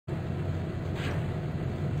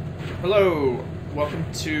Hello, welcome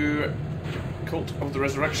to Cult of the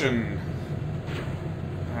Resurrection.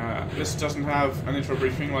 This doesn't have an intro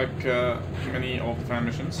briefing like many of the fan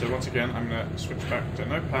missions, so once again I'm going to switch back to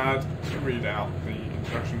Notepad to read out the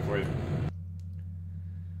introduction for you.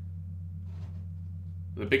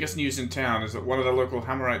 The biggest news in town is that one of the local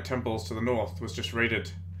Hammerite temples to the north was just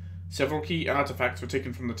raided. Several key artifacts were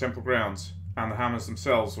taken from the temple grounds, and the hammers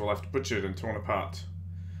themselves were left butchered and torn apart.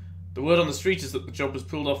 The word on the street is that the job was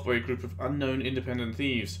pulled off by a group of unknown independent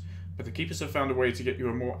thieves, but the Keepers have found a way to get you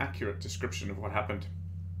a more accurate description of what happened.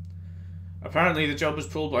 Apparently, the job was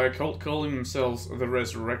pulled by a cult calling themselves the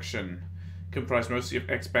Resurrection. Comprised mostly of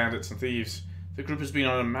ex-bandits and thieves, the group has been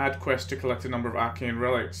on a mad quest to collect a number of arcane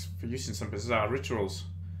relics for use in some bizarre rituals.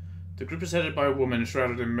 The group is headed by a woman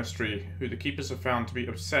shrouded in mystery, who the Keepers have found to be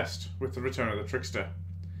obsessed with the return of the Trickster.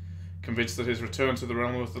 Convinced that his return to the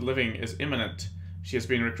realm of the living is imminent, she has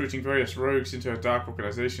been recruiting various rogues into her dark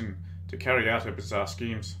organization to carry out her bizarre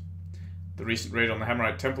schemes. The recent raid on the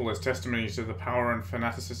Hammerite Temple is testimony to the power and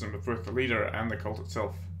fanaticism of both the leader and the cult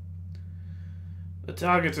itself. The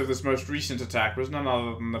target of this most recent attack was none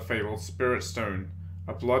other than the fabled Spirit Stone,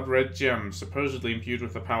 a blood-red gem supposedly imbued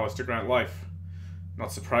with the powers to grant life.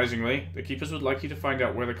 Not surprisingly, the Keepers would like you to find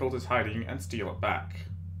out where the cult is hiding and steal it back.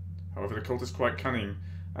 However, the cult is quite cunning,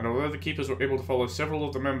 and although the Keepers were able to follow several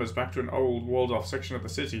of the members back to an old, walled-off section of the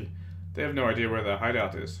city, they have no idea where their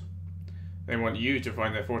hideout is. They want you to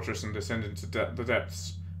find their fortress and descend into the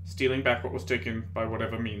depths, stealing back what was taken by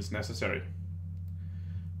whatever means necessary.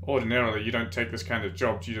 Ordinarily, you don't take this kind of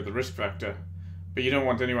job due to the risk factor, but you don't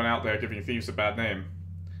want anyone out there giving thieves a bad name.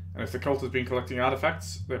 And if the cult has been collecting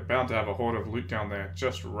artifacts, they're bound to have a hoard of loot down there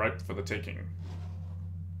just ripe for the taking.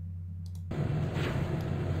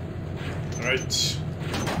 Alright.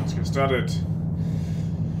 Let's get started.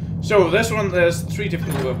 So, this one, there's 3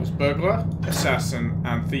 difficult levels: Burglar, Assassin,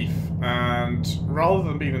 and Thief. And rather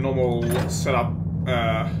than being a normal setup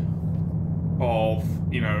of,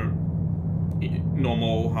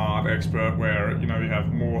 normal, hard, expert, where, you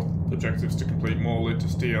have more objectives to complete, more loot to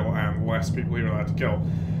steal, and less people you're allowed to kill,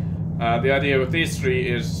 the idea with these 3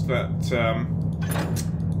 is that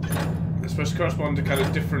they're supposed to correspond to kind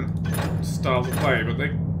of different styles of play, but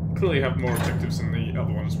they clearly have more objectives than the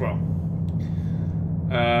other one as well.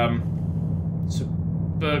 So,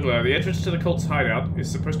 Burglar. The entrance to the cult's hideout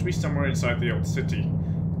is supposed to be somewhere inside the old city.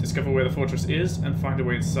 Discover where the fortress is and find a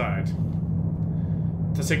way inside.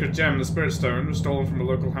 The sacred gem, the Spirit Stone, was stolen from a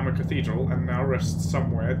local hammer cathedral and now rests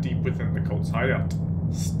somewhere deep within the cult's hideout.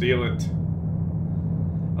 Steal it.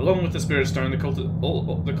 Along with the Spirit Stone, the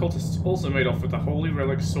cultists also made off with the holy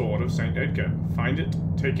relic sword of St. Edgar. Find it,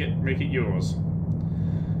 take it, make it yours.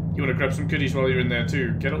 You want to grab some goodies while you're in there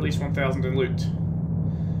too. Get at least 1,000 in loot.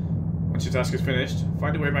 Once your task is finished,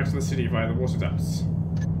 find a way back to the city via the water depths.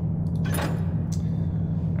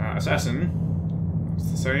 Assassin.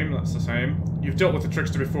 That's the same. You've dealt with the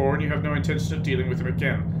Trickster before and you have no intention of dealing with him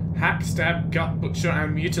again. Hack, stab, gut, butcher,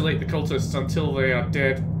 and mutilate the cultists until they are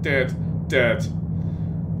dead, dead, dead.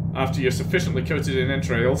 After you're sufficiently coated in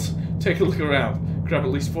entrails, take a look around. Grab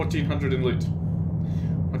at least 1,400 in loot.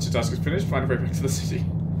 Once your task is finished, find a way back to the city.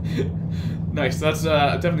 Nice, that's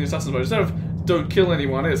definitely assassin mode. Instead of don't kill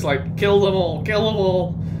anyone, it's like kill them all, kill them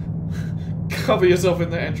all. Cover yourself in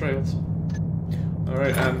their entrails.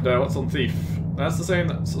 Alright, and what's on Thief? That's the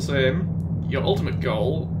same. Your ultimate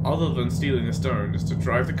goal, other than stealing the stone, is to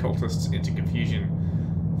drive the cultists into confusion.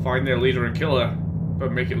 Find their leader and kill her,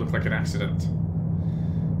 but make it look like an accident.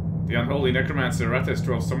 The unholy necromancer Rathis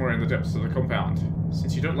dwells somewhere in the depths of the compound.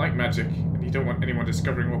 Since you don't like magic, and you don't want anyone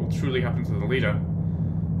discovering what will truly happen to the leader,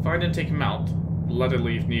 find and take him out,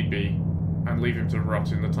 bloodily if need be, and leave him to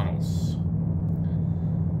rot in the tunnels.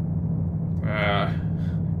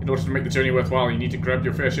 In order to make the journey worthwhile, you need to grab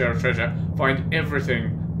your fair share of treasure, find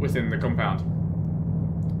everything within the compound.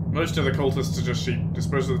 Most of the cultists are just sheep.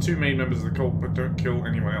 Dispose of the 2 main members of the cult, but don't kill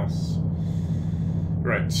anyone else.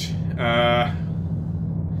 Right.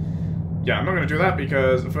 Yeah, I'm not going to do that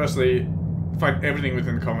because, firstly, find everything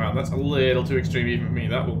within the compound. That's a little too extreme even for me.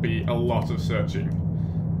 That will be a lot of searching.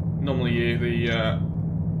 Normally,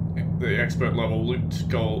 the expert level loot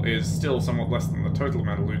goal is still somewhat less than the total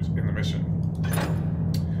amount of loot in the mission.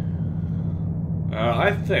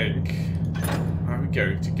 I think I'm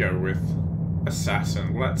going to go with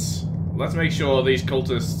Assassin. Let's make sure these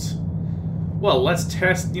cultists. Well, let's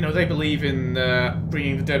test. They believe in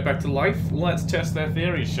bringing the dead back to life. Let's test their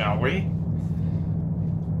theories, shall we?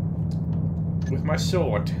 With my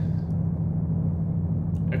sword.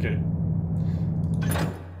 Okay.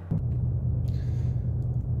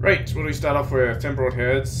 Right, what do we start off with? 10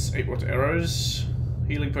 broadheads, 8 water arrows.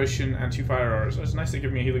 Healing potion and 2 fire arrows. It's nice they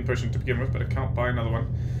give me a healing potion to begin with, but I can't buy another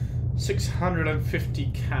one.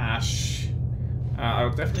 650 cash. I'll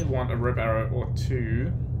definitely want a rib arrow or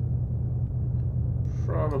 2.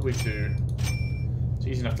 Probably 2. It's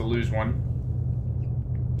easy enough to lose one.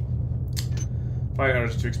 Fire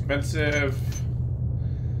arrows are too expensive.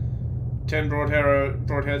 10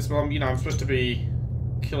 broadheads. Well, you know, I'm supposed to be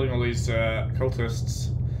killing all these cultists.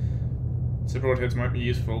 So broadheads might be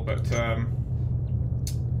useful, but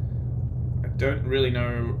I don't really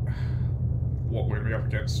know what we're going to be up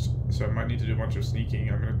against. So I might need to do a bunch of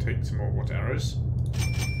sneaking. I'm going to take some more water arrows.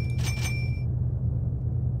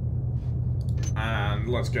 And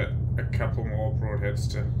let's get a couple more broadheads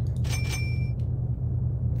to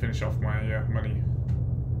finish off my money.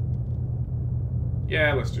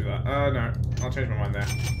 Yeah, let's do that. No, I'll change my mind there.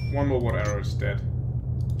 1 more water arrow instead.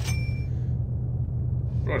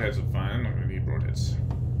 Broadheads are fine, I'm not going to need broadheads.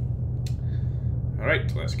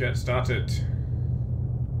 Alright, let's get started.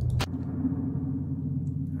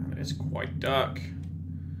 And it's quite dark.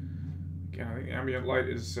 Again, I think the ambient light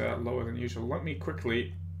is lower than usual. Let me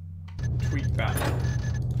quickly tweak that.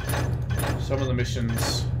 Some of the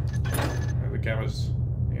missions, the gamma's,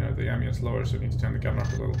 you know, the ambient's lower, so I need to turn the gamma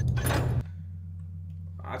up a little.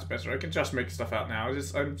 That's better. I can just make stuff out now. It's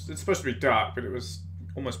supposed to be dark, but it was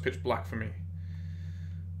almost pitch black for me.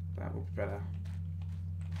 That will be better.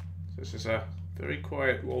 So this is a very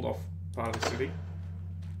quiet, walled-off part of the city.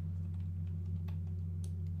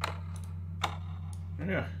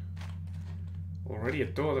 Yeah. Already a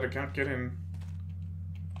door that I can't get in.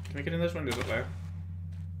 Can I get in those windows up there?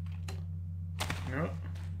 No.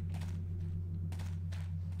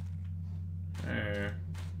 I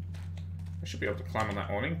should be able to climb on that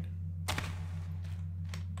awning.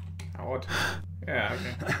 How odd. Yeah,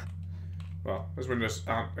 okay. Well, those windows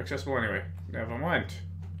aren't accessible anyway. Never mind.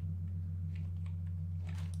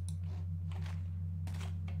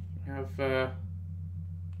 We have,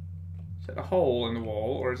 is it a hole in the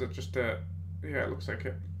wall, or is it just a... Yeah, it looks like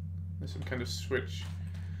it. There's some kind of switch.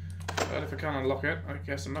 But if I can't unlock it, I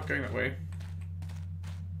guess I'm not going that way.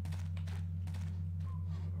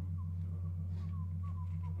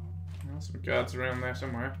 Well, some guards around there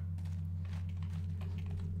somewhere.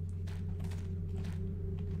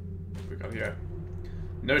 What have we got here?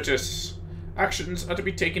 Notice! Actions are to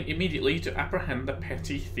be taken immediately to apprehend the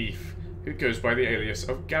petty thief, who goes by the alias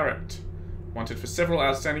of Garrett. Wanted for several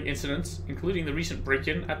outstanding incidents, including the recent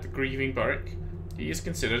break-in at the Grieving Barrack. He is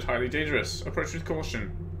considered highly dangerous. Approach with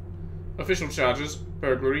caution. Official charges: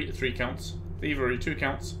 burglary 3 counts, thievery 2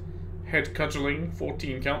 counts, head cudgeling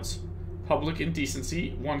 14 counts, public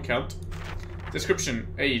indecency 1 count.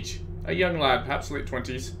 Description: age, a young lad, perhaps late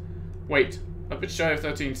 20s. Weight, a bit shy of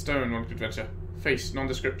 13 stone, one could venture. Face,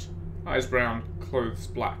 nondescript. Eyes brown, clothes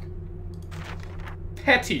black.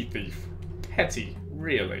 Petty thief. Petty,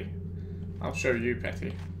 really? I'll show you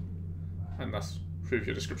petty. And thus prove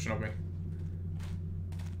your description of me.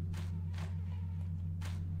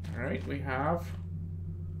 Alright, we have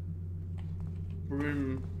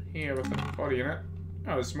room here with a body in it.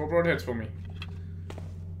 Oh, there's more broadheads for me.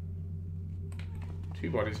 2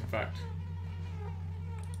 bodies, in fact.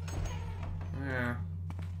 Yeah.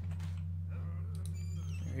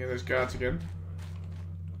 Here, those guards again.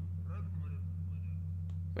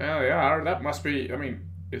 There they are. That must be... I mean,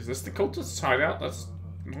 is this the cultists' hideout? That's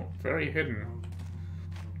not very hidden.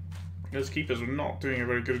 Those keepers are not doing a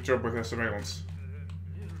very good job with their surveillance.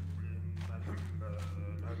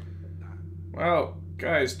 Well,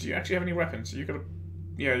 guys, do you actually have any weapons? You got a...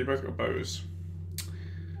 Yeah, you both got bows.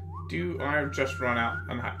 Do I just run out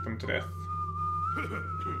and hack them to death?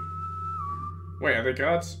 Wait, are they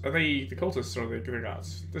guards? Are they the cultists or are they the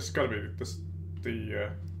guards? This has got to be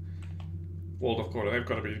the walled-off quarter. They've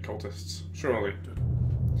got to be the cultists, surely.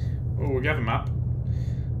 Oh, we have a map.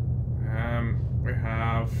 We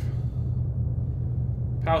have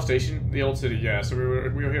power station, the old city. Yeah, so we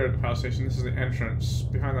were here at the power station. This is the entrance.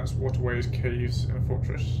 Behind that's waterways, caves, and a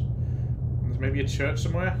fortress. And there's maybe a church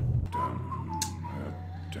somewhere.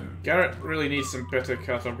 Garrett really needs some better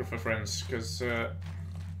cartographer friends, because oh,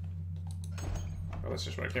 that's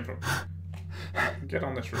just where I came from. Get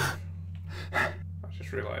on this roof. I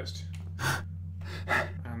just realised.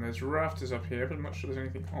 And there's rafters up here, but I'm not sure there's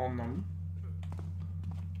anything on them.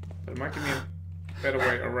 But it might give me a better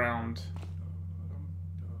way around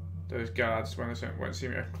those guards when they won't see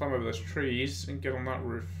me. I can climb over those trees and get on that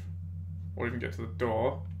roof. Or even get to the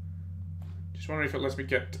door. Just wondering if it lets me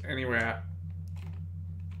get anywhere.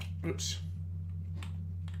 Oops.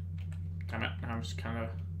 Damn it, now I'm just kind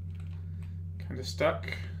of stuck.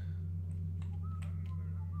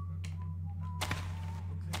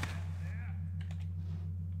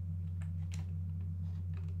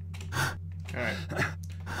 Alright.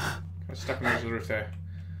 I'm stuck on the edge of the roof there.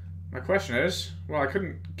 My question is, well, I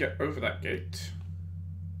couldn't get over that gate.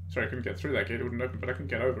 Sorry, I couldn't get through that gate. It wouldn't open, but I can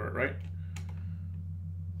get over it, right?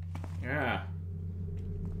 Yeah.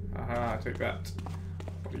 Aha, take that.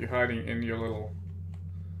 What are you hiding in your little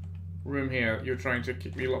room here that you're trying to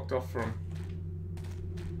keep me locked off from?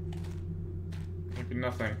 Maybe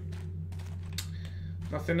nothing.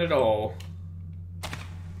 Nothing at all.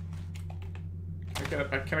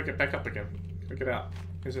 Can I get back up again? Can I get out?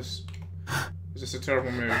 Is this a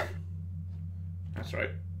terrible move? That's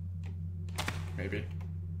right. Maybe.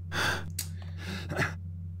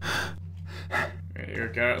 There you go,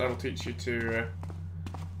 Garrett. That'll teach you to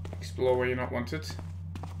explore where you're not wanted.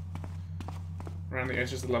 Around the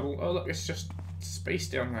edges of the level. Oh look, it's just space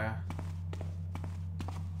down there.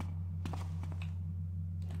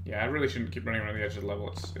 Yeah, I really shouldn't keep running around the edge of the level.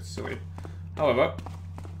 It's silly. However,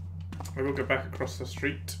 I will go back across the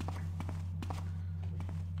street.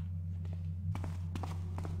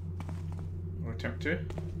 Or attempt to.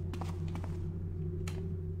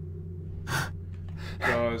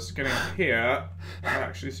 Because getting up here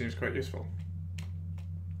actually seems quite useful.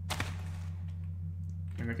 I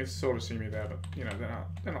mean, they can sort of see me there, but you know,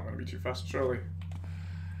 they're not going to be too fast, surely.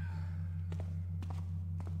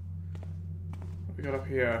 What we got up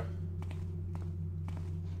here?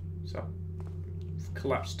 It's a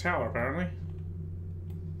collapsed tower, apparently.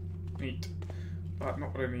 Neat, but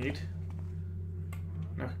not what I need.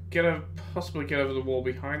 Now, possibly get over the wall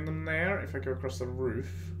behind them there if I go across the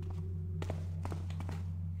roof.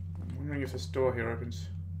 I'm wondering if this door here opens.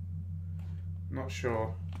 Not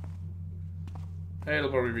sure.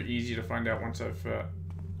 It'll probably be easy to find out once I've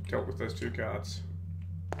dealt with those two guards.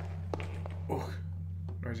 Oh,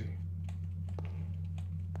 noisy.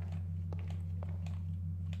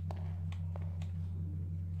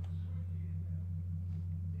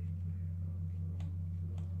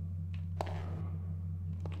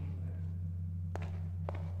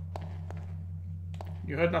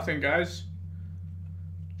 You heard nothing, guys?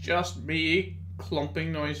 Just me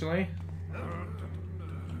clumping noisily.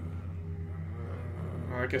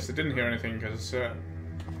 Well, I guess they didn't hear anything because the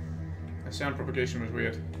sound propagation was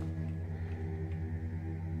weird.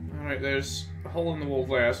 Alright, there's a hole in the wall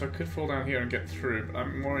there, so I could fall down here and get through, but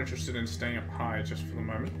I'm more interested in staying up high just for the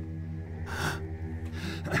moment.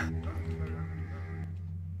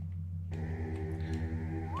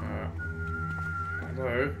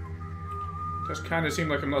 Although, it does kind of seem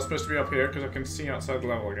like I'm not supposed to be up here because I can see outside the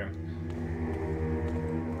level again.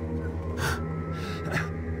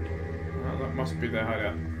 Well, that must be their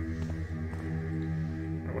hideout.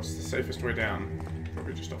 Right, what's the safest way down?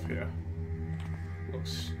 Probably just off here.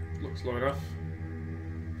 Looks low enough.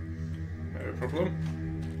 No problem.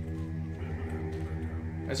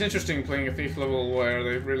 It's interesting playing a thief level where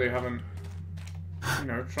they really haven't, you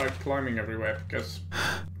know, tried climbing everywhere, because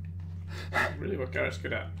that's really what Garrett's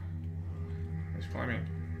good at. He's climbing.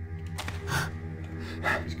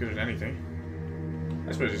 He's good at anything.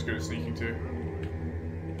 I suppose he's good at sneaking too.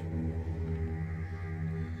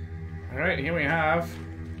 Alright, here we have...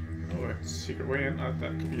 oh, a secret way in. That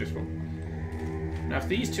could be useful. Now, if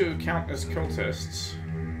these two count as cultists,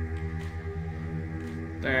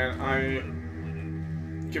 then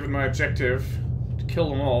given my objective to kill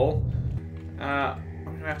them all, I'm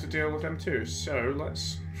going to have to deal with them too. So,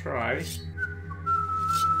 let's try...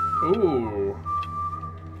 ooh!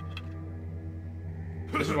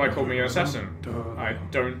 This is why I called me an assassin. I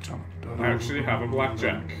don't actually have a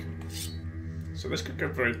blackjack. So this could go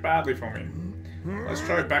very badly for me. Let's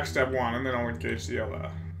try backstab one and then I'll engage the other.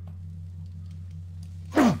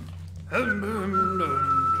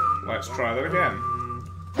 Let's try that again.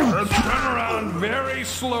 Turn around very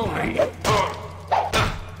slowly.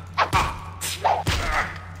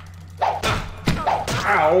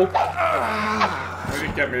 Ow! They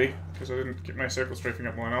didn't get me, because I didn't keep my circle strafing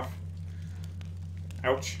up well enough.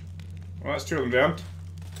 Ouch. Well, that's two of them down.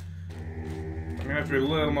 I'm going to have to be a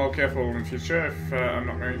little more careful in future if I'm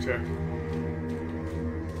not going to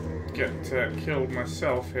get killed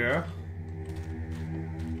myself here.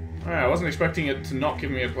 I wasn't expecting it to not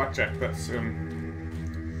give me a blackjack. That's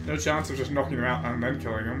no chance of just knocking them out and then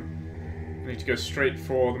killing them. I need to go straight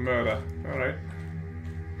for the murder. Alright.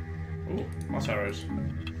 Ooh, moss arrows.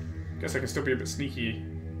 Guess I can still be a bit sneaky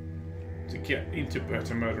to get into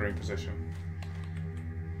better murdering position.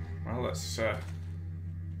 Well, let's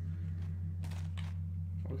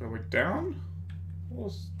we'll go down or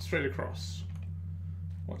straight across.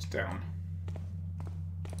 What's down?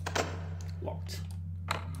 Locked.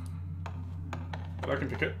 But I can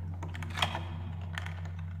pick it.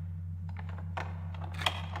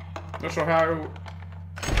 Not sure how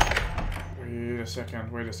Wait a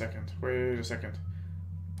second, wait a second, wait a second.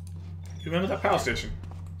 You remember that power station?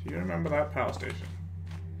 Do you remember that power station?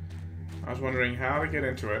 I was wondering how to get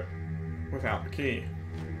into it without the key.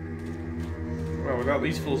 Well, without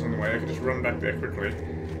these fools in the way, I could just run back there quickly.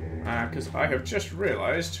 Because I have just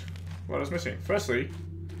realised what I was missing. Firstly,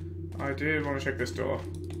 I did want to check this door,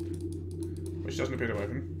 which doesn't appear to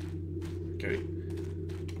open. Okay.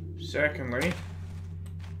 Secondly,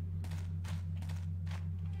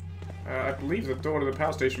 I believe the door to the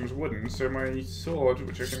power station was wooden, so my sword,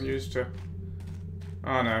 which I can use to...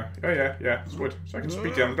 Oh no. Oh yeah, it's wood. So I can just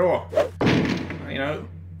beat down the door. You know.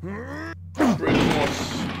 Brute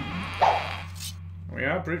force. Oh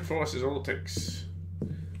yeah, brute force is all it takes.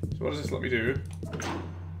 So what does this let me do?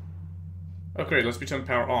 Oh great, let's me turn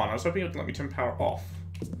power on. I was hoping it would let me turn power off.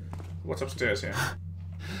 What's upstairs here?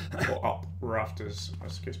 Or up rafters,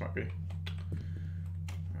 as the case might be.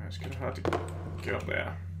 It's kind of hard to get up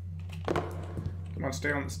there. Come on,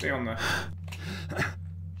 stay on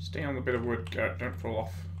the bit of wood, Garrett. Don't fall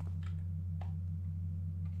off.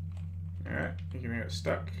 Alright, you're gonna get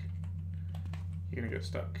stuck. You're gonna get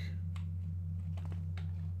stuck.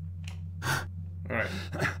 Alright.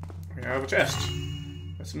 We have a chest.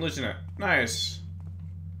 There's some loot in it. Nice.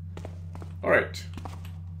 Alright.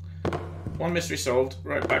 One mystery solved.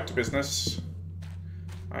 Right back to business.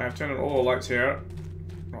 I have turned on all the lights here.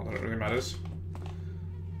 Not that it really matters.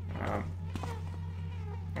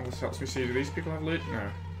 All this helps me see. Do these people have loot? No.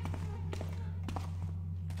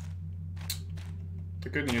 The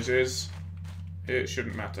good news is, it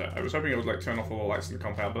shouldn't matter. I was hoping it would like turn off all the lights in the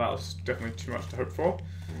compound, but that was definitely too much to hope for.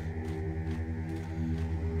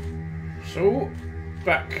 So,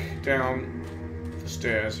 back down the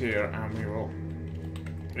stairs here, and we will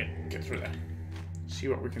get through there. See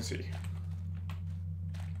what we can see.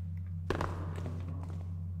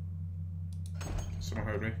 Someone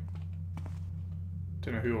heard me.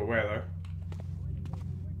 Don't know who or where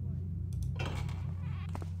though.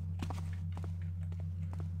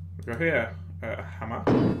 We go here. A hammer.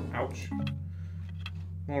 Ouch.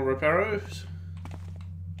 More rope arrows.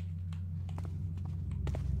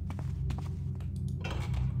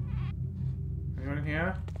 Anyone in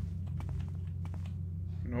here?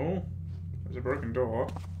 No. There's a broken door.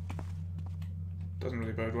 Doesn't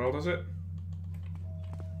really bode well, does it?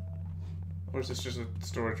 Or is this just a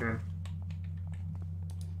storage room?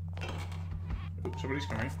 Oops, somebody's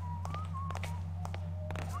coming.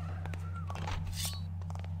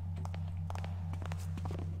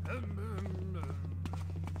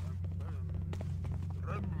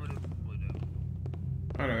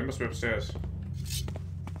 Oh no, they must be upstairs.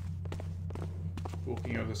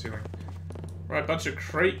 Walking over the ceiling. Right, bunch of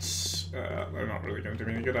crates. They're not really going to do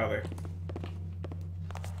me any good, are they?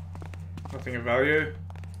 Nothing of value.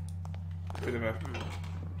 Bit of a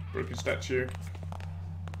broken statue.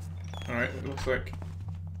 Alright, it looks like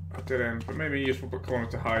a dead end, but maybe a useful corner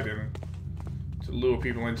to hide in, to lure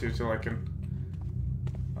people into till I can...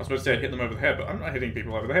 I was supposed to say hit them over the head, but I'm not hitting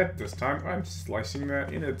people over the head this time. I'm slicing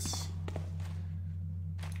their innards.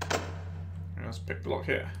 And let's pick the lock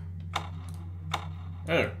here.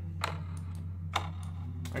 Oh.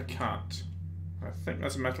 I can't. I think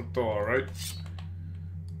that's a metal door, right?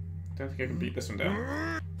 Don't think I can beat this one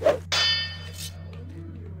down.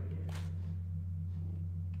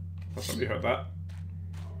 Oh, somebody heard that.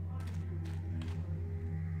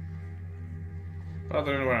 Oh,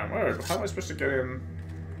 they don't know where I am. Where? How am I supposed to get in?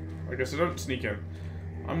 I guess I don't sneak in.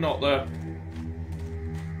 I'm not the...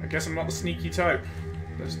 I guess I'm not the sneaky type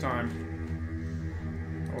this time.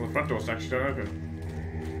 Oh, the front doors actually don't open.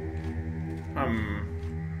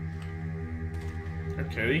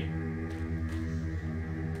 Okay.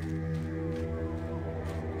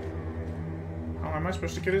 How am I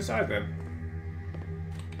supposed to get inside then?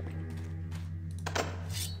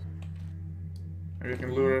 Maybe I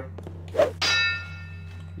can lure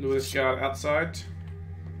this guard outside.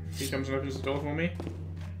 He comes and opens the door for me.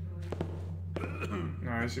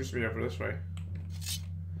 No, he seems to be over this way.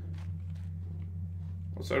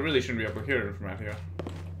 Also, I really shouldn't be able to hear him from out here.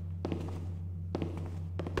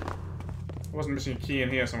 I wasn't missing a key in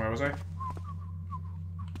here somewhere, was I?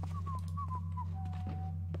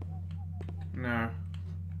 No.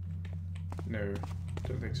 No,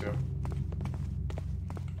 don't think so.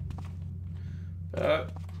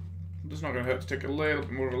 It's not going to hurt to take a little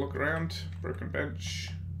bit more of a look around. Broken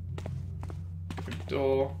bench. Broken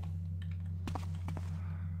door.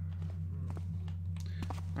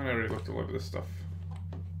 I already looked all over this stuff.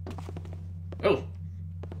 Oh!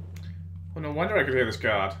 Well, no wonder I could hear this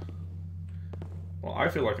guard. Well, I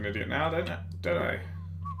feel like an idiot now, don't I?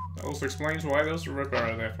 That also explains why those rope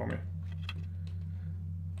are there for me.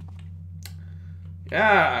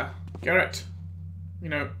 Ah, Garrett. You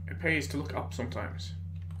know, it pays to look up sometimes.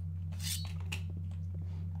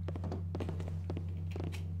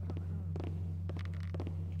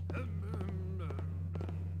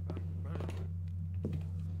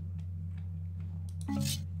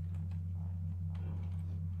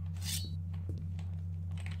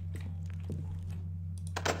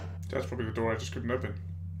 That's probably the door I just couldn't open.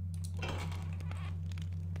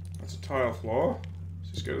 That's a tile floor.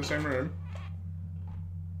 Let's just go to the same room.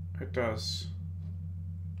 It does.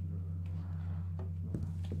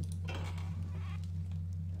 Go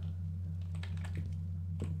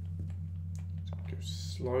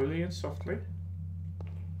slowly and softly.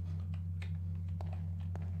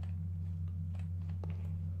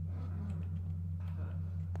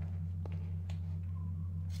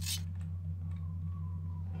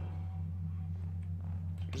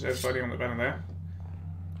 Is everybody on the banner there?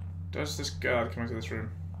 Does this guard come into this room?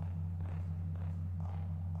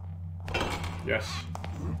 Yes.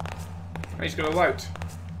 And he's got a light.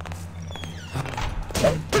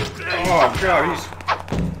 Oh god, he's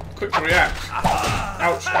quick to react.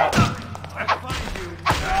 Ouch, ouch.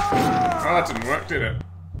 Oh, that didn't work, did it?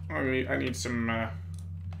 I need some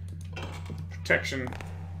protection.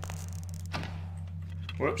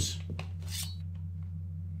 Whoops.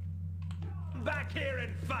 Back here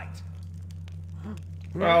and fight.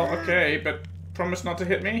 Well, okay, but promise not to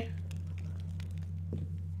hit me.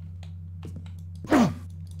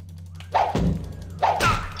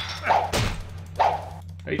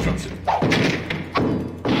 He drops it.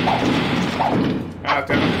 Ah,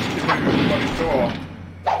 damn it, just keep hitting the bloody door.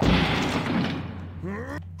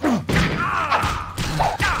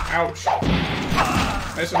 Ouch.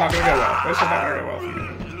 This is not gonna go well. This is not gonna go well for me.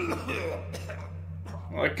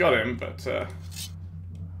 Well, I got him, but,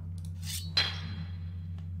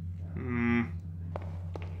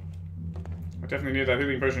 I definitely need that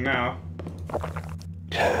healing potion now.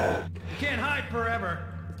 You can't hide forever.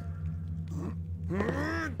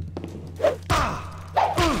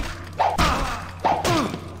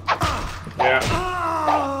 Yeah.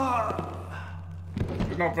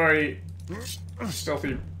 It's not very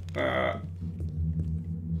stealthy, not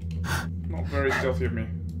very stealthy of me.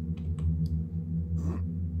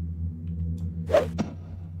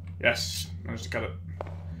 Yes, managed to cut it.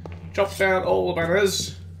 Chop down all the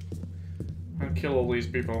banners and kill all these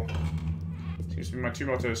people. Seems to be my two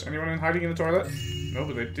mottos. Anyone hiding in the toilet? No,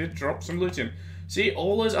 but they did drop some loot in. See,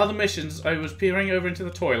 all those other missions, I was peering over into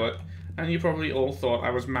the toilet, and you probably all thought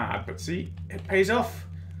I was mad. But see, it pays off.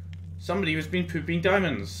 Somebody has been pooping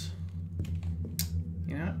diamonds.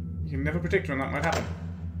 You know, you can never predict when that might happen.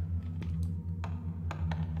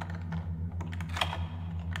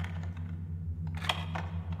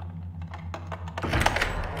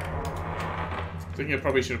 I think I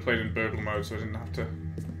probably should have played in burgle mode so I didn't have to,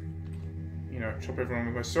 you know, chop everyone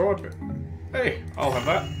with my sword, but hey, I'll have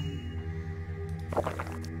that.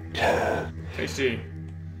 Tasty.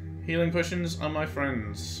 Healing potions are my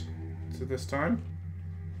friends to this time.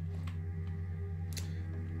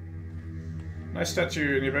 Nice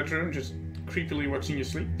statue in your bedroom, just creepily watching you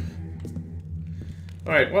sleep.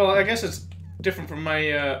 Alright, well, I guess it's different from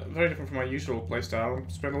my, very different from my usual playstyle. I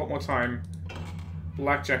spend a lot more time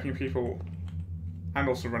blackjacking people and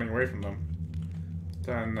also running away from them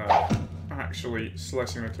than actually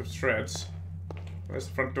slicing them into shreds. There's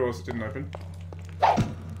the front doors that didn't open.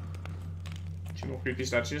 Two more creepy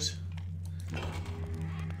statues.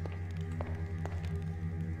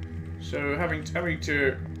 So having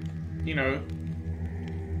to, you know,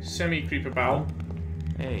 semi-creep about.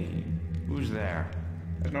 Hey, who's there?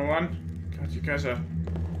 There's no one. God, you guys are...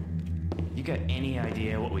 You got any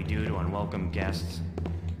idea what we do to unwelcome guests?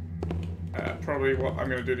 Probably what I'm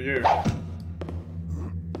going to do to you.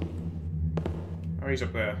 Oh, he's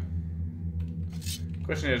up there.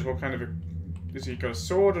 Question is, what kind of a... Has he got a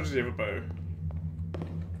sword or does he have a bow?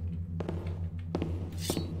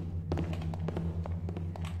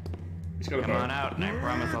 He's got a bow. Come on out, and I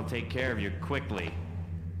promise I'll take care of you quickly.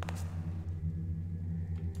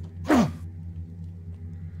 Well,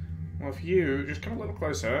 if you just come a little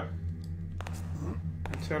closer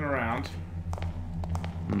and turn around.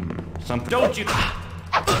 Something. Don't you?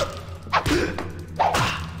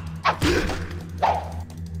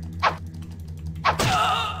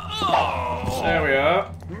 There we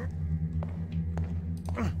are.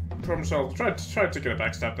 Problem solved. Tried to get a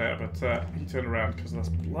backstab there, but he turned around because of this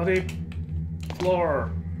bloody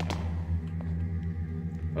floor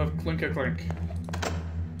of clinker clink.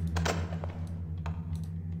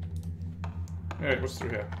 Alright, what's through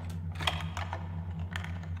here?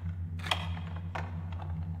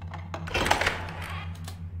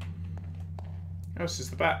 House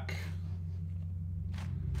is the back.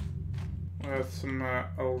 With some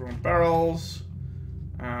old wooden barrels.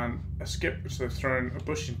 And a skip which they've thrown a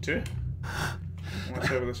bush into.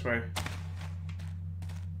 What's over this way?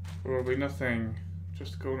 Probably nothing.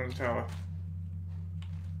 Just the corner of the tower.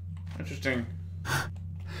 Interesting.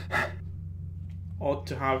 Odd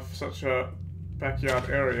to have such a backyard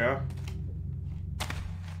area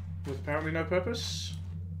with apparently no purpose.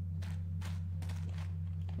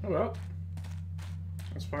 Oh well.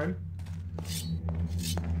 That's fine.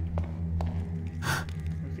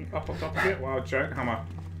 Anything up on top of it? Wow, giant hammer.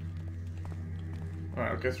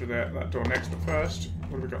 Alright, I'll go through that door next, but first,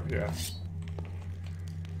 what have we got here?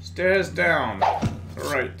 Stairs down.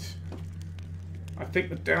 Alright. I think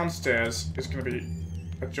the downstairs is going to be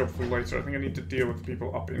a job for later. I think I need to deal with the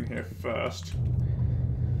people up in here first.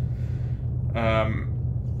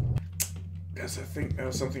 Because I think there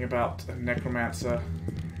was something about a necromancer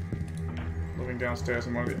living downstairs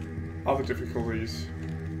and one of the other difficulties.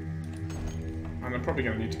 And I'm probably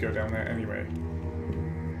going to need to go down there anyway.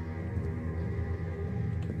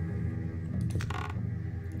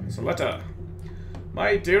 It's a letter.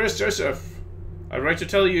 My dearest Joseph, I write to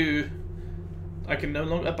tell you I can no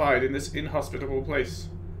longer abide in this inhospitable place.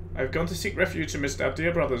 I have gone to seek refuge amidst our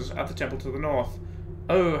dear brothers at the temple to the north.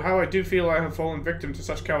 Oh, how I do feel I have fallen victim to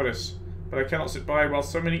such cowardice, but I cannot sit by while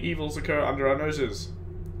so many evils occur under our noses.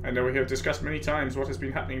 I know we have discussed many times what has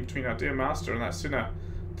been happening between our dear master and that sinner,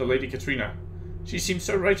 the Lady Katrina. She seemed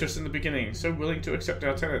so righteous in the beginning, so willing to accept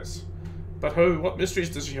our tenets. But oh, what mysteries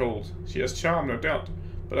does she hold? She has charm, no doubt,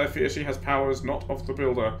 but I fear she has powers not of the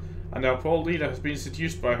builder, and our poor leader has been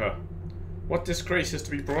seduced by her. What disgrace is to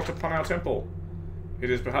be brought upon our temple? It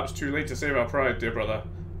is perhaps too late to save our pride, dear brother,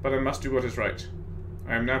 but I must do what is right.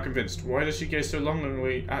 I am now convinced. Why does she gaze so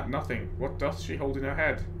longingly at nothing? What doth she hold in her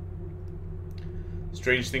head?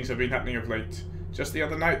 Strange things have been happening of late. Just the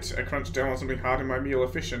other night, I crunched down on something hard in my meal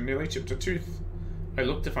of fish and nearly chipped a tooth. I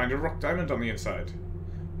looked to find a rock diamond on the inside.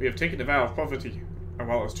 We have taken a vow of poverty, and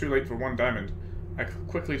while it was too late for one diamond, I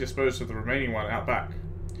quickly disposed of the remaining one out back.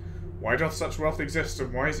 Why doth such wealth exist,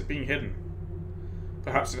 and why is it being hidden?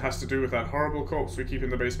 Perhaps it has to do with that horrible corpse we keep in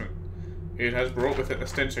the basement. It has brought with it a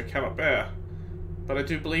stench I cannot bear. But I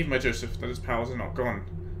do believe, my Joseph, that its powers are not gone.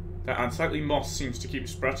 That unsightly moss seems to keep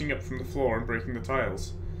sprouting up from the floor and breaking the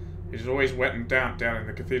tiles. It is always wet and damp down in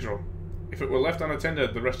the cathedral. If it were left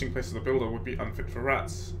unattended, the resting place of the builder would be unfit for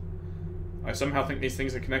rats. I somehow think these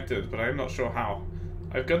things are connected, but I am not sure how.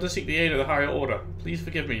 I have gone to seek the aid of the higher order. Please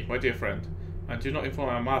forgive me, my dear friend, and do not inform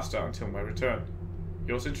our master until my return.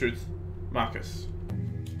 Yours in truth, Marcus.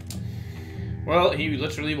 Well, he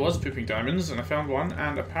literally was pooping diamonds, and I found one,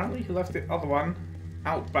 and apparently he left the other one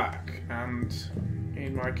out back, and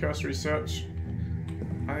in my cursory search,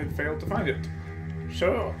 I failed to find it.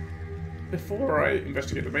 So, before I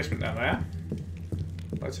investigate the basement down there,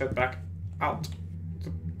 let's head back out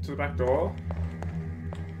to the back door,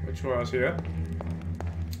 which was here.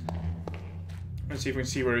 Let's see if we can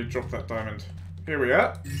see where he dropped that diamond. Here we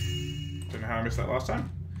are. Don't know how I missed that last time,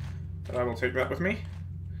 but I will take that with me.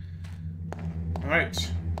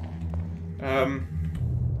 Alright. I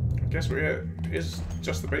guess it is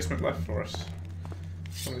just the basement left for us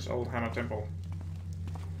from this old hammer temple.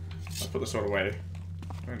 I'll put the sword away.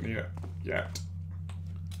 I don't need it yet.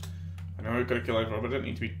 I know we've got to kill everyone, but I don't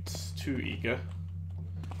need to be too eager.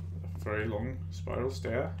 A very long spiral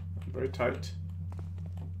stair. Very tight.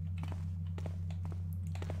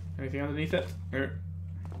 Anything underneath it? No.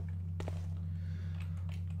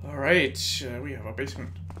 Alright, we have a basement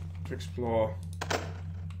to explore.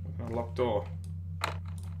 A locked door.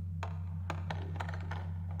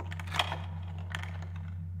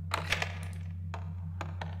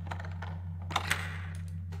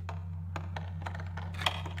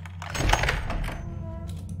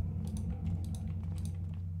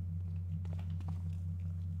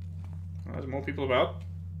 There's more people about.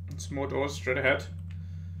 And some more doors straight ahead.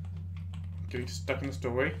 Getting stuck in this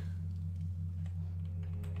doorway.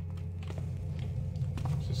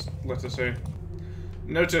 Just let us say.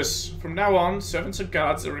 Notice, from now on, servants and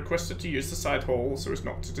guards are requested to use the side hall so as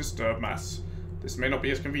not to disturb Mass. This may not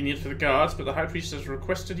be as convenient for the guards, but the High Priest has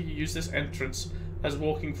requested you use this entrance as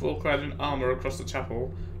walking full-clad in armor across the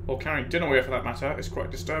chapel, or carrying dinnerware for that matter, is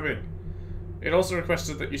quite disturbing. It also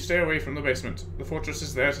requested that you stay away from the basement. The fortress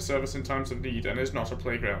is there to serve us in times of need and is not a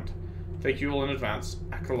playground. Thank you all in advance.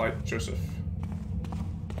 Acolyte Joseph.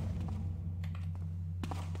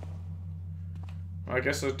 I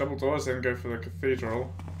guess those double doors then go for the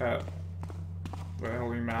cathedral, where they're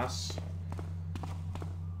holding mass.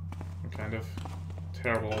 A kind of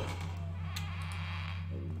terrible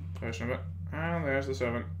version of it. And there's the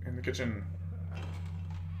servant in the kitchen.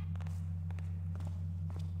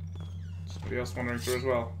 Somebody else wandering through as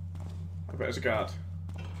well. I bet it's a guard.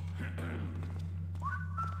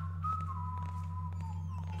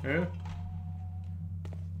 Who?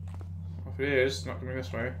 If it is, it's not coming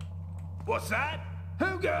this way. What's that?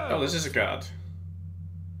 Who goes? Oh, this is a guard.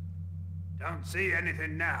 Don't see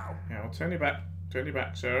anything now. Yeah, well, turn you back. Turn you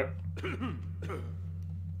back, sir.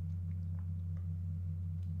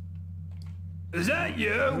 Is that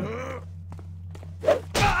you?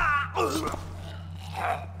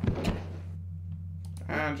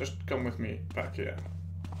 And just come with me back here.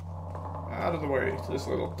 Out of the way to this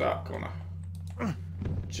little dark corner.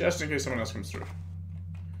 Just in case someone else comes through.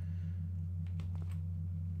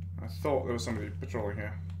 I thought there was somebody patrolling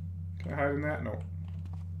here. Can I hide in that? No.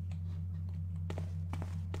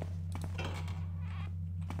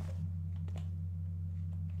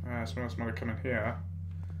 Someone else might have come in here.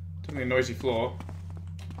 Definitely a noisy floor.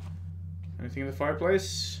 Anything in the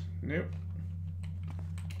fireplace? Nope.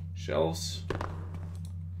 Shelves.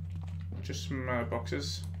 Just some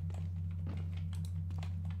boxes.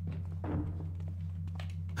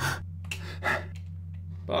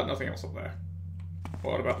 But nothing else up there.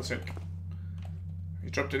 What about the sink?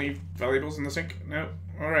 You dropped any valuables in the sink? No?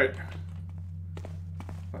 Alright.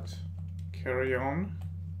 Let's carry on.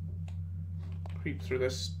 Creep through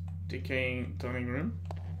this decaying dining room.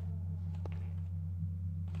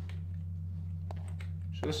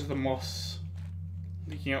 So this is the moss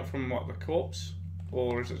leaking out from what, the corpse?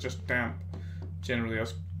 Or is it just damp? Generally, I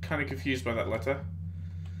was kind of confused by that letter.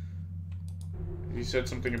 You said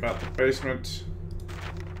something about the basement.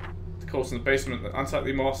 The corpse in the basement. The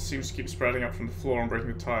unsightly moss seems to keep spreading up from the floor and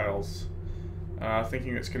breaking the tiles.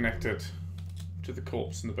 Thinking it's connected to the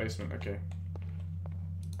corpse in the basement. Okay.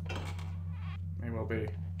 May well be.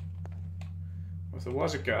 Well, if there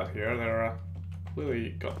was a guard here, they're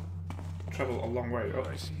clearly got travel a long way. Oh,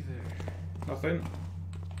 I see there. Nothing.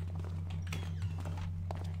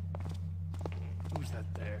 Who's that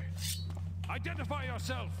there? Identify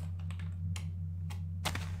yourself!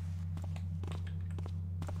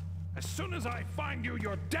 As soon as I find you,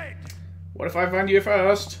 you're dead! What if I find you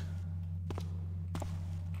first?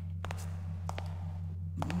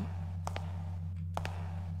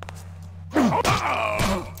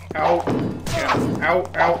 Ow. Yeah. Ow,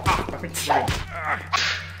 ow. I think he's winning.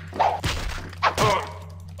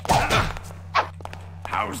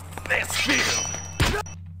 How's this feel?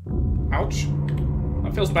 Ouch.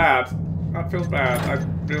 That feels bad. That feels bad. I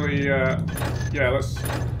really, yeah, let's...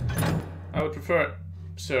 I would prefer it,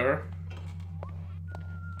 sir.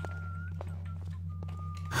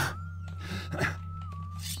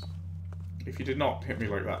 If you did not hit me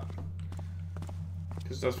like that.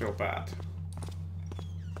 Because it does feel bad.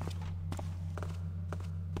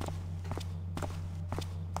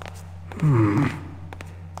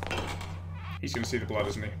 He's gonna see the blood,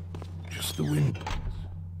 isn't he? Just the wind.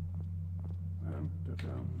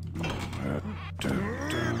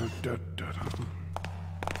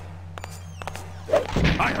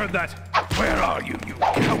 I heard that. Where are you, you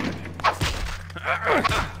coward?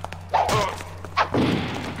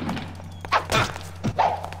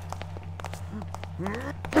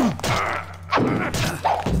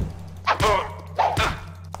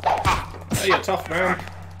 Hey, you're tough, man.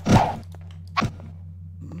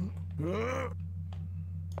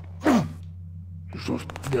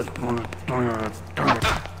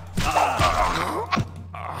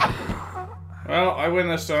 Well, I win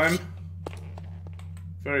this time.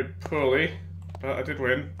 Very poorly, but I did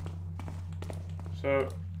win. So,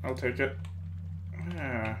 I'll take it.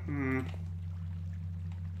 Yeah,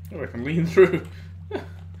 Oh, I can lean through.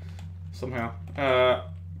 Somehow.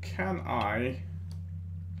 Can I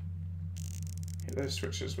hit those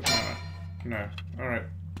switches with hammer? No. Alright.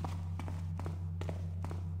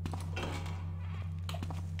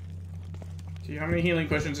 Do you have any healing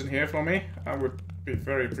questions in here for me? I would be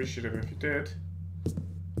very appreciative if you did.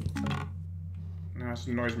 No, it's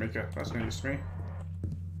a noisemaker. That's no use to me.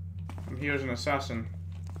 I'm here as an assassin.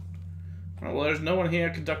 Well, there's no one here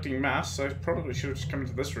conducting mass, so I probably should have just come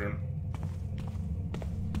into this room.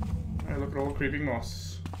 Hey, look at all the creeping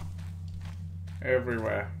moss.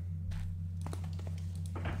 Everywhere.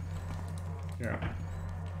 Yeah.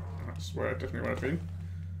 That's where I definitely would have been.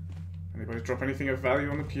 Anybody drop anything of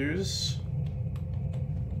value on the pews?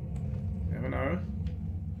 Never know.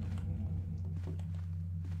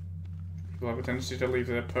 People have a tendency to leave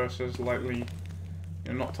their purses lightly,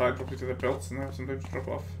 not tied properly to their belts, and they have sometimes drop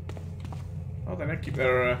off. Oh, they don't keep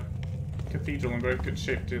their cathedral in very good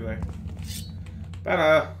shape, do they?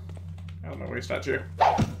 Banner! I don't know where your statue.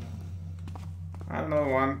 And another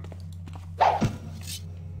one.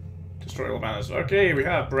 Destroy all banners. Okay, we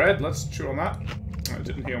have bread. Let's chew on that. It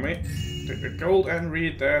didn't heal me. Take the gold and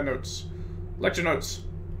read their notes. Lecture notes.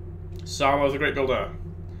 Sama the Great Builder.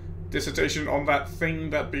 Dissertation on that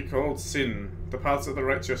thing that be called sin. The paths of the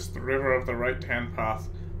righteous, the river of the right-hand path.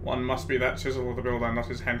 One must be that chisel of the builder, not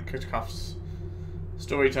his handcuffs.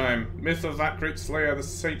 Story time. Myth of that great slayer, the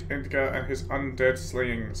Saint Edgar and his undead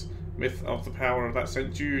slayings. Myth of the power of that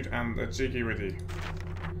Saint Jude and the Jiggy Widdy.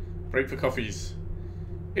 Break for coffees.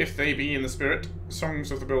 If they be in the spirit,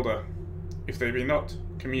 songs of the builder. If they be not,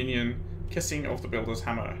 communion, kissing of the builder's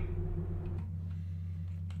hammer.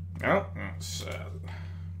 Well,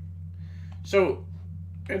 so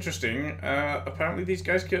interesting. Apparently these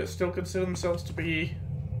guys still consider themselves to be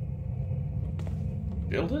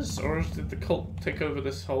builders, or did the cult take over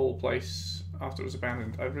this whole place after it was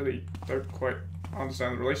abandoned? I really don't quite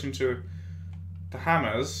understand the relation to the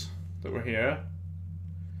hammers that were here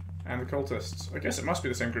and the cultists. I guess it must be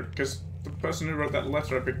the same group, because the person who wrote that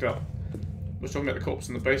letter I picked up was talking about the corpse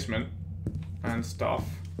in the basement and stuff.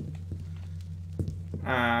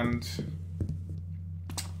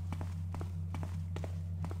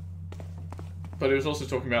 But it was also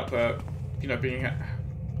talking about the, you know, doing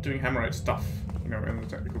Hammerite stuff, you know, in the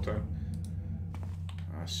technical term.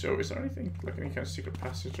 So is there anything, like any kind of secret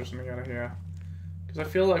passage or something out of here? Because I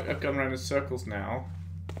feel like I've gone around in circles now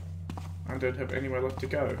and don't have anywhere left to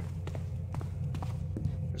go.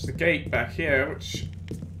 There's the gate back here, which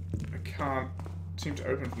I can't seem to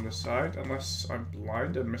open from this side unless I'm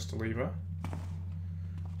blind and missed a lever.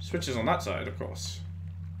 Switches on that side, of course.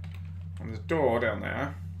 And there's a door down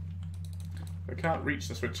there. I can't reach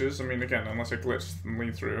the switches. I mean, again, unless I glitch and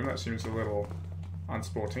lean through, and that seems a little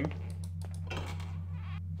unsporting.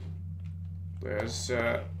 There's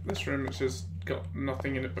this room, which has got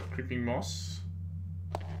nothing in it but creeping moss.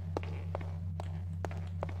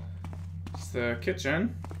 It's the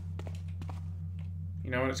kitchen.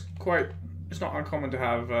 You know, and it's not uncommon to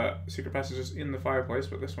have secret passages in the fireplace,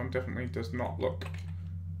 but this one definitely does not look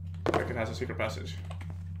like it has a secret passage.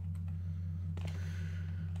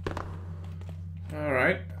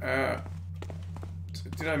 Alright,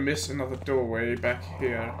 did I miss another doorway back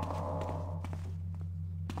here?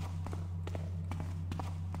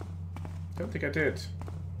 Don't think I did.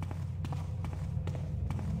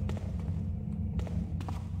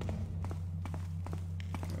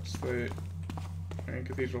 That's the main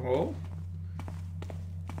cathedral hall.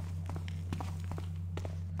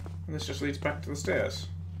 And this just leads back to the stairs.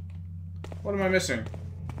 What am I missing?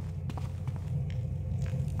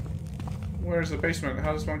 Where's the basement?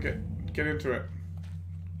 How does one get into it?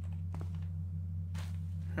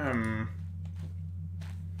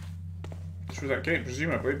 Through that gate,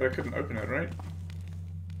 presumably, but I couldn't open it, right?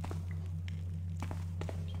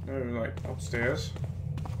 No, like, upstairs.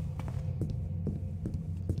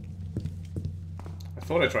 I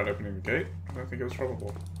thought I tried opening the gate. I don't think it was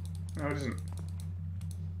probable. No, it isn't.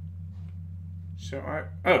 So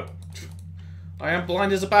oh! I am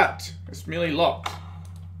blind as a bat! It's merely locked.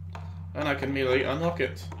 And I can merely unlock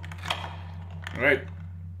it. Alright.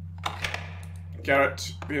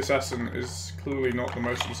 Garrett, the assassin, is clearly not the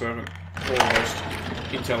most observant or the most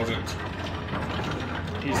intelligent.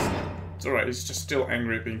 It's alright, he's just still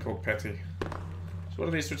angry at being called petty. So what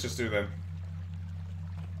do these switches do then?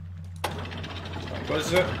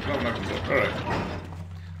 Closes it? No one opens it. Alright.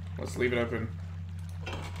 Let's leave it open.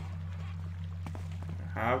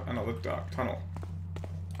 Have another dark tunnel.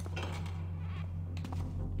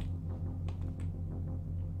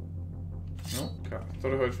 No, okay.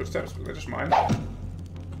 Thought I heard footsteps, but they're just mine.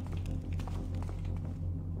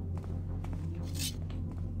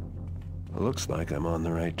 Looks like I'm on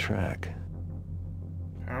the right track.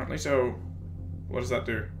 Apparently so. What does that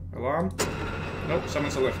do? Alarm? Nope,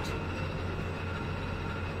 summons a lift.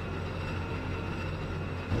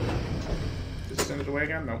 Does it send it away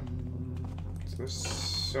again? No. So there's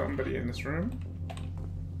somebody in this room.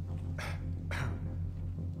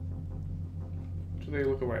 Do they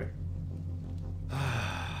look away?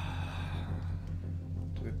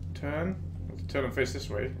 Do they turn? Does it turn and face this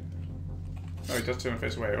way? Oh, he does turn and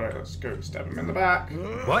face away. Alright, let's go stab him in the back.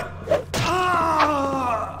 What?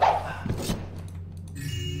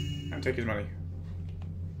 And take his money.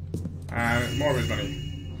 And more of his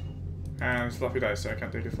money. And his fluffy dice, so I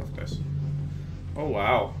can't take his fluffy dice. Oh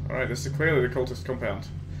wow. Alright, this is clearly the cultist compound.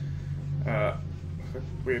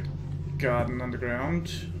 Weird garden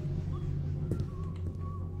underground.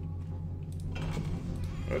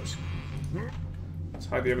 Oops. Let's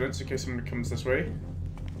hide the evidence in case someone comes this way.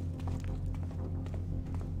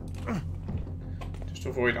 Just to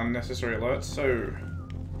avoid unnecessary alerts, so...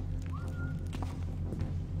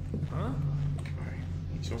 Huh?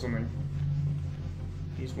 He saw something.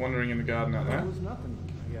 He's wandering in the garden out there. That was nothing,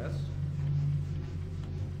 I guess.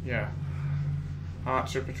 Yeah.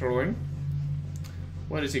 Archer patrolling.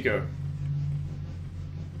 Where does he go?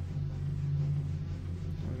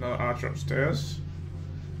 Another archer upstairs.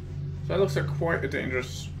 So that looks like quite a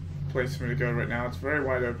dangerous place for me to go right now. It's very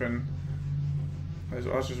wide open. Those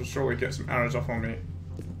archers will surely get some arrows off on me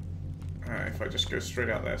if I just go straight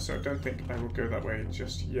out there. So I don't think I will go that way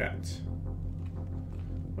just yet.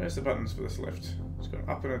 Where's the buttons for this lift? It's got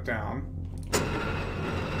up and a down.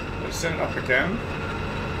 Let's send it up again.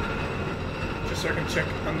 Just so I can check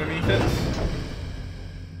underneath it.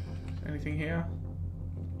 Anything here?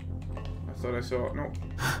 I thought I saw... Nope.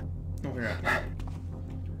 Nothing there.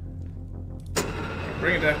 I'll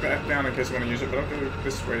bring it back down in case I want to use it, but I'll go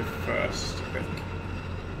this way first, I think.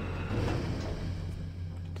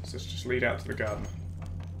 Does this just lead out to the garden?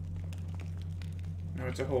 No,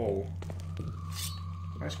 it's a hall.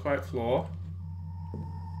 Nice quiet floor.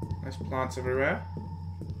 Nice plants everywhere.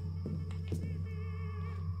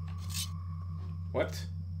 What?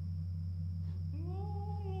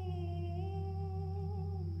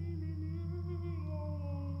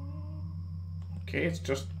 Okay, it's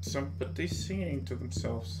just somebody singing to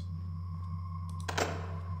themselves.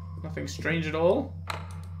 Nothing strange at all.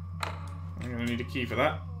 I'm gonna need a key for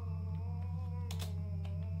that.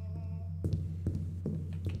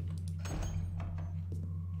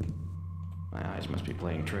 My eyes must be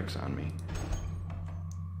playing tricks on me.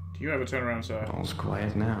 Do you ever turn around, sir? All's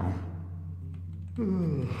quiet now.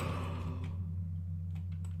 Turn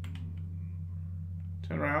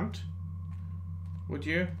around. Would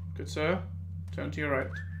you, good sir? Turn to your right.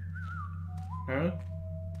 No?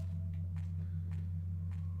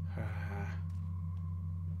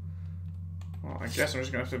 Well, I guess I'm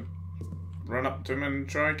just gonna have to run up to him and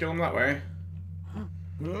try and kill him that way.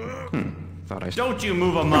 Thought I... Don't you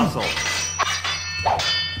move a muscle!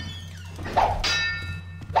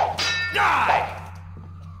 Die!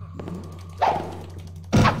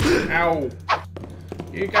 Ow!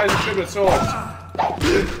 You guys are good with swords.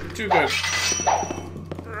 Too good.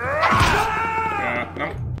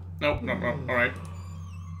 Nope. Alright.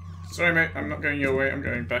 Sorry, mate. I'm not going your way. I'm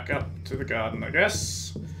going back up to the garden, I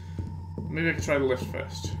guess. Maybe I can try the lift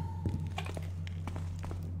first.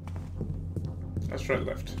 Let's try the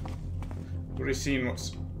lift. I've already seen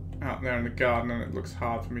what's out there in the garden, and it looks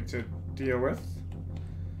hard for me to deal with.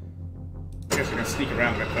 I guess we're going to sneak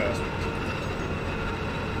around a bit first.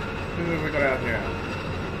 Who have we got out here?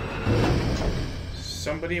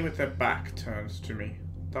 Somebody with their back turned to me.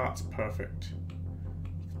 That's perfect.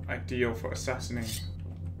 Ideal for assassinating.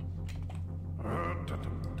 Oh.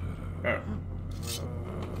 Well,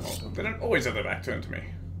 they don't always have their back turned to me.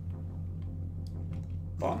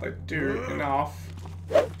 But they do enough.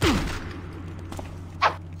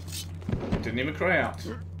 Didn't even cry out.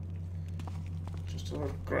 Just a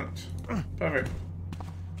little grunt. Perfect.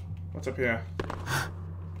 What's up here?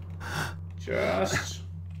 Just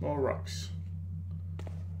more rocks.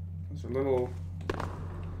 There's a little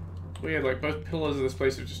weird, like both pillars of this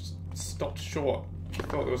place have just stopped short. I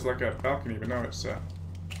thought there was like a balcony, but no, it's get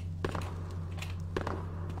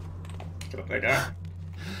up there, guy.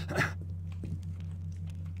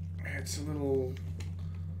 It's a little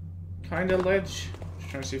kind of ledge. Just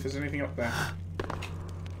trying to see if there's anything up there.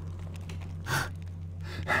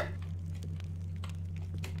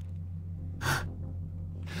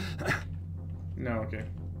 No, okay.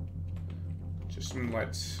 Just some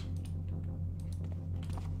lights.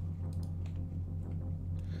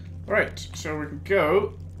 Alright, so we can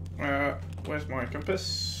go. Where's my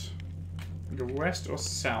compass? We can go west or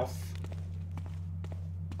south.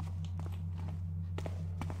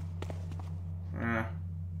 Not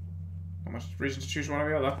much reason to choose one or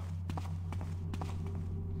the other.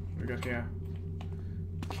 What do we got here?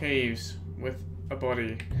 Caves with a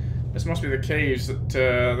body. This must be the caves that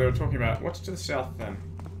they were talking about. What's to the south then?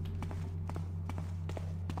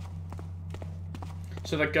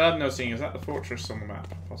 So the garden I was seeing, is that the fortress on the map?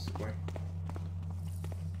 Possibly.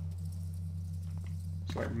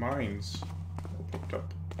 It's like mines all popped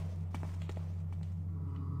up.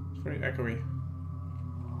 It's very echoey.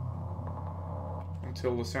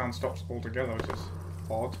 Until the sound stops altogether, which is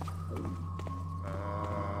odd.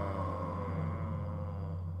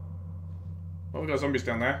 Oh, we got zombies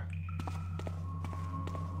down there.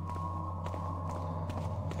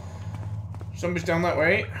 Zombies down that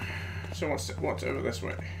way. So what's over this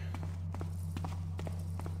way?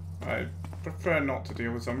 I prefer not to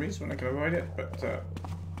deal with zombies when I can avoid it, but I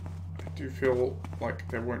do feel like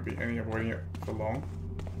there won't be any avoiding it for long.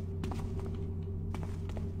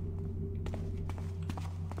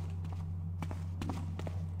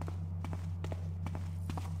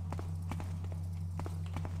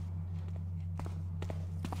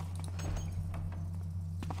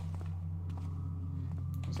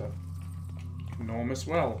 an enormous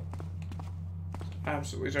well.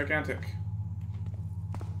 Absolutely gigantic.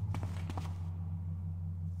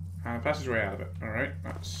 And a passageway out of it. Alright,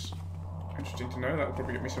 that's interesting to know. That'll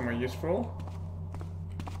probably get me somewhere useful.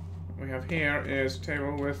 What we have here is a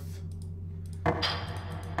table with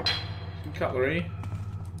some cutlery.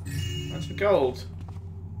 That's for gold.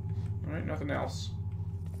 Alright, nothing else.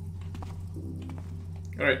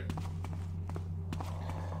 Alright.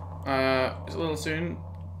 It's a little soon,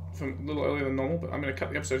 a little earlier than normal, but I'm going to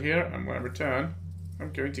cut the episode here, and when I return,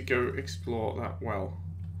 I'm going to go explore that well.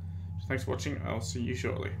 So thanks for watching, I'll see you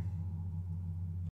shortly.